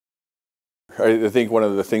I think one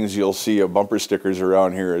of the things you'll see of bumper stickers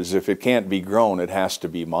around here is if it can't be grown, it has to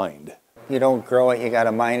be mined. You don't grow it, you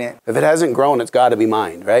gotta mine it. If it hasn't grown, it's gotta be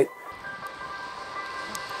mined, right?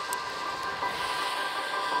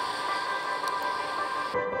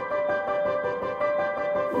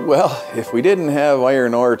 Well, if we didn't have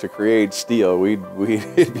iron ore to create steel,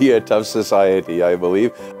 it'd be a tough society, I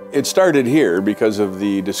believe. It started here because of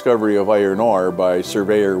the discovery of iron ore by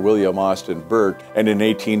surveyor William Austin Burt. And in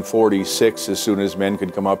 1846, as soon as men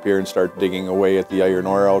could come up here and start digging away at the iron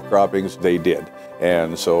ore outcroppings, they did.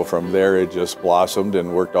 And so from there, it just blossomed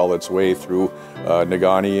and worked all its way through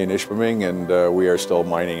Negaunee and Ishpeming, and we are still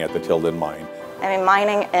mining at the Tilden mine. I mean,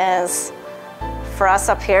 mining is, for us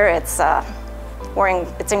up here, it's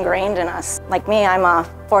ingrained in us. Like me, I'm a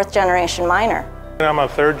fourth-generation miner. I'm a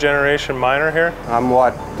third-generation miner here. I'm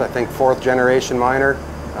I think fourth-generation miner.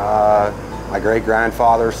 My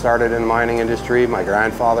great-grandfather started in the mining industry. My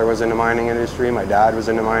grandfather was in the mining industry. My dad was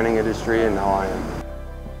in the mining industry, and now I am.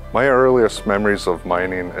 My earliest memories of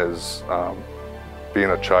mining is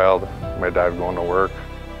being a child, my dad going to work.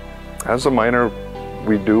 As a miner,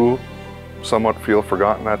 we do somewhat feel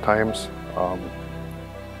forgotten at times,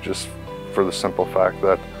 just for the simple fact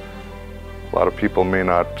that a lot of people may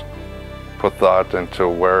not put thought into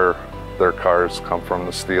where their cars come from,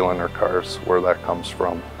 the steel in their cars, where that comes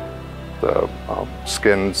from. The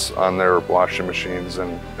skins on their washing machines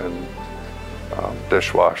and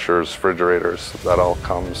dishwashers, refrigerators, that all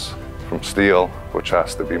comes from steel, which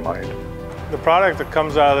has to be mined. The product that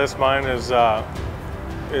comes out of this mine is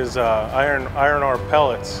iron ore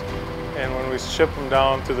pellets. And when we ship them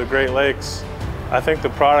down to the Great Lakes, I think the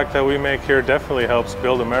product that we make here definitely helps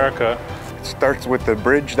build America. It starts with the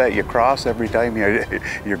bridge that you cross every time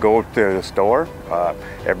you go to the store,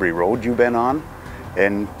 every road you've been on.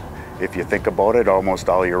 And if you think about it, almost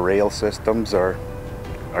all your rail systems are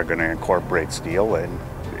going to incorporate steel, and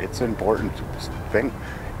it's an important thing.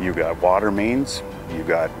 You got water mains,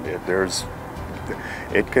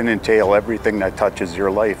 it can entail everything that touches your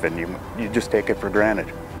life, and you just take it for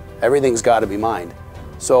granted. Everything's gotta be mined.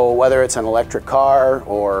 So whether it's an electric car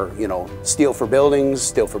or, steel for buildings,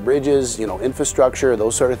 steel for bridges, infrastructure,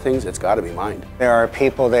 those sort of things, it's got to be mined. There are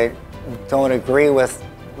people that don't agree with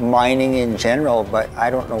mining in general, but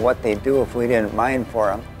I don't know what they'd do if we didn't mine for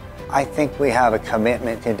them. I think we have a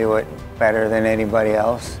commitment to do it better than anybody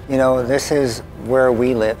else. This is where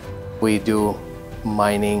we live. We do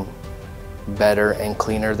mining better and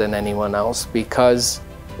cleaner than anyone else because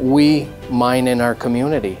we mine in our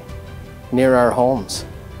community, near our homes.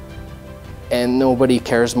 And nobody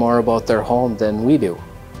cares more about their home than we do.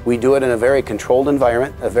 We do it in a very controlled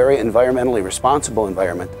environment, a very environmentally responsible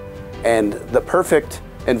environment. And the perfect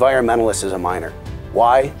environmentalist is a miner.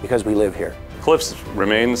 Why? Because we live here. Cliffs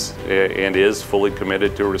remains and is fully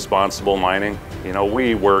committed to responsible mining.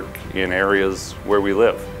 We work in areas where we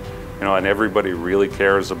live, and everybody really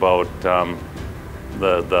cares about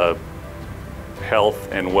the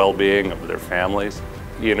health and well-being of their families.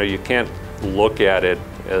 You can't look at it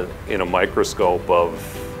in a microscope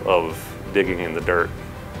of digging in the dirt.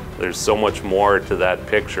 There's so much more to that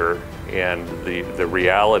picture, and the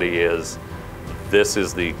reality is this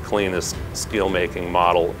is the cleanest steelmaking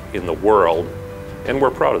model in the world, and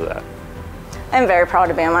we're proud of that. I'm very proud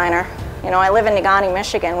to be a miner. I live in Negaunee,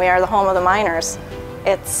 Michigan. We are the home of the miners.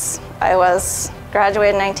 I was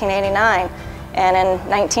graduated in 1989, and in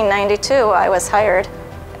 1992 I was hired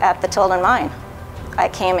at the Tilden mine. I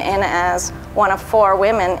came in as one of 4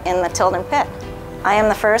 women in the Tilden pit. I am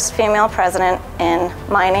the first female president in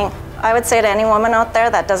mining. I would say to any woman out there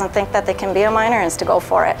that doesn't think that they can be a miner is to go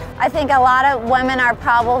for it. I think a lot of women are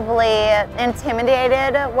probably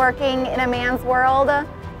intimidated working in a man's world.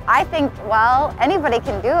 I think, well, anybody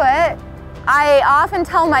can do it. I often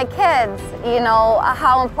tell my kids,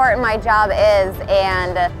 how important my job is,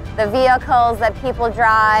 and the vehicles that people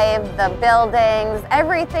drive, the buildings,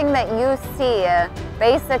 everything that you see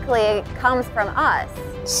basically comes from us.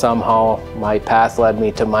 Somehow my path led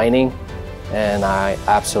me to mining, and I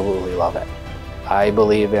absolutely love it. I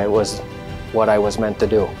believe it was what I was meant to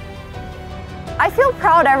do. I feel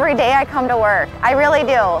proud every day I come to work. I really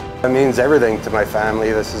do. It means everything to my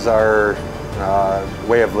family. This is our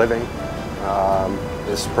way of living.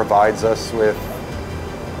 This provides us with,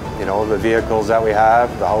 the vehicles that we have,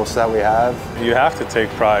 the house that we have. You have to take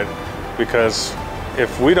pride, because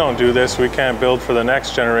if we don't do this, we can't build for the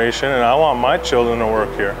next generation, and I want my children to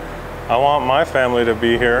work here. I want my family to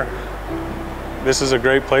be here. This is a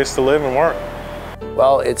great place to live and work.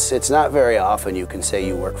 Well, it's not very often you can say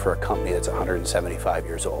you work for a company that's 175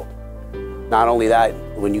 years old. Not only that,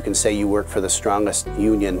 when you can say you work for the strongest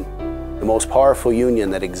union the most powerful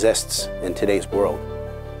union that exists in today's world.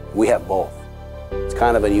 We have both. It's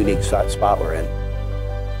kind of a unique spot we're in,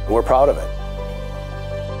 and we're proud of it.